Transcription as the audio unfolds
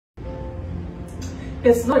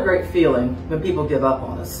It's not a great feeling when people give up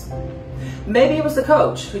on us. Maybe it was the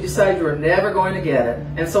coach who decided you were never going to get it,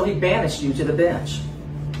 and so he banished you to the bench.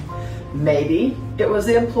 Maybe it was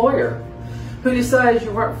the employer who decided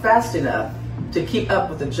you weren't fast enough to keep up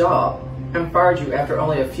with the job and fired you after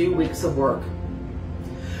only a few weeks of work.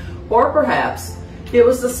 Or perhaps it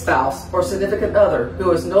was the spouse or significant other who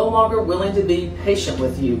was no longer willing to be patient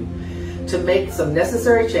with you, to make some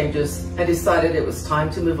necessary changes, and decided it was time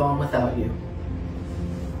to move on without you.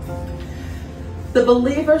 The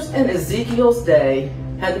believers in Ezekiel's day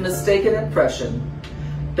had the mistaken impression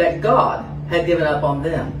that God had given up on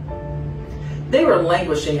them. They were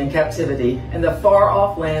languishing in captivity in the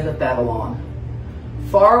far-off land of Babylon,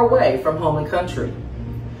 far away from home and country,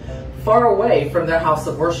 far away from their house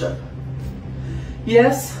of worship.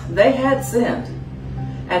 Yes, they had sinned,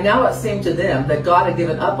 and now it seemed to them that God had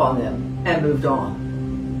given up on them and moved on.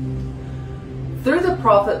 Through the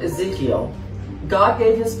prophet Ezekiel, God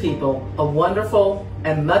gave his people a wonderful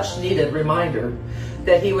and much needed reminder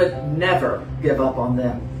that he would never give up on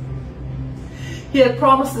them. He had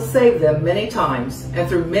promised to save them many times and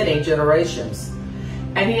through many generations,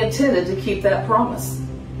 and he intended to keep that promise.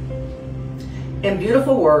 In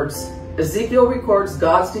beautiful words, Ezekiel records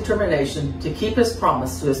God's determination to keep his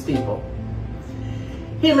promise to his people.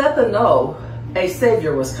 He let them know a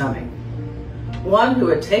Savior was coming, one who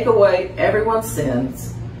would take away everyone's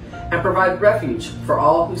sins and provide refuge for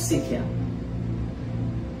all who seek him.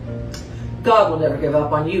 God will never give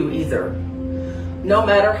up on you either, no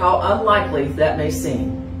matter how unlikely that may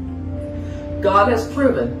seem. God has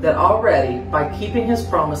proven that already by keeping his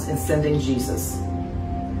promise in sending Jesus.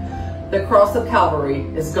 The cross of Calvary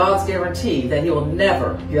is God's guarantee that he will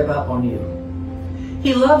never give up on you.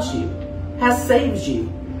 He loves you, has saved you,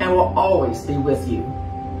 and will always be with you.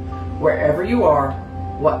 Wherever you are,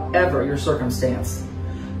 whatever your circumstance,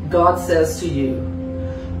 God says to you,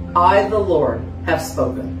 I, the Lord, have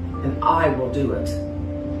spoken, and I will do it.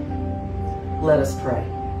 Let us pray.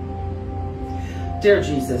 Dear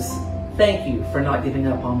Jesus, thank you for not giving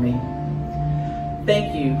up on me.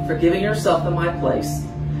 Thank you for giving yourself in my place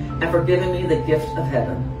and for giving me the gift of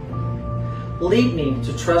heaven. Lead me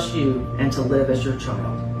to trust you and to live as your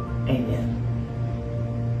child. Amen.